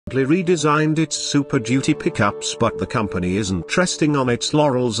redesigned its Super Duty pickups, but the company isn't resting on its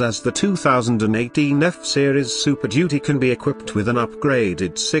laurels, as the 2018 F-Series Super Duty can be equipped with an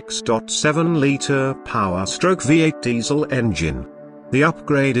upgraded 6.7-liter Power-Stroke V8 diesel engine. The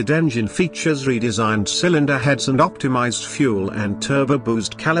upgraded engine features redesigned cylinder heads and optimized fuel and turbo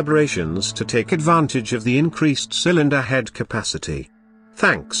boost calibrations to take advantage of the increased cylinder head capacity.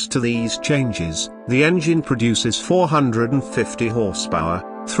 Thanks to these changes, the engine produces 450 horsepower,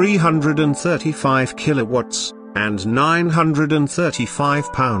 335 kilowatts, and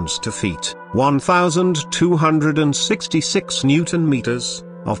 935 pounds-to-feet, 1,266 newton-meters,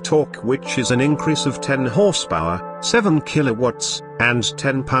 of torque, which is an increase of 10 horsepower, 7 kilowatts, and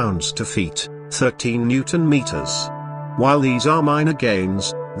 10 pounds-to-feet, 13 newton-meters. While these are minor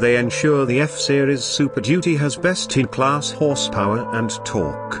gains, they ensure the F-Series Super Duty has best-in-class horsepower and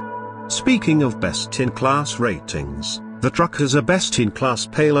torque. Speaking of best-in-class ratings, the truck has a best-in-class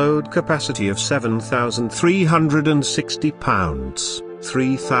payload capacity of 7,360 pounds,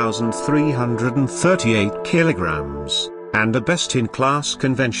 3,338 kilograms, and a best-in-class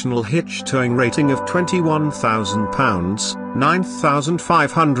conventional hitch towing rating of 21,000 pounds,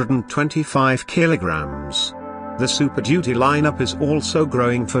 9,525 kilograms. The Super Duty lineup is also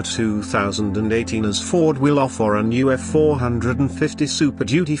growing for 2018, as Ford will offer a new F450 Super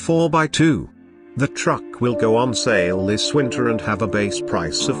Duty 4x2. The truck will go on sale this winter and have a base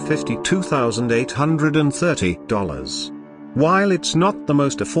price of $52,830. While it's not the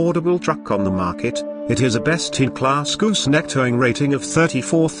most affordable truck on the market, it is a best-in-class gooseneck towing rating of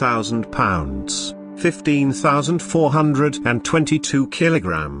 34,000 pounds, 15,422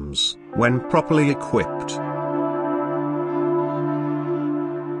 kilograms, when properly equipped.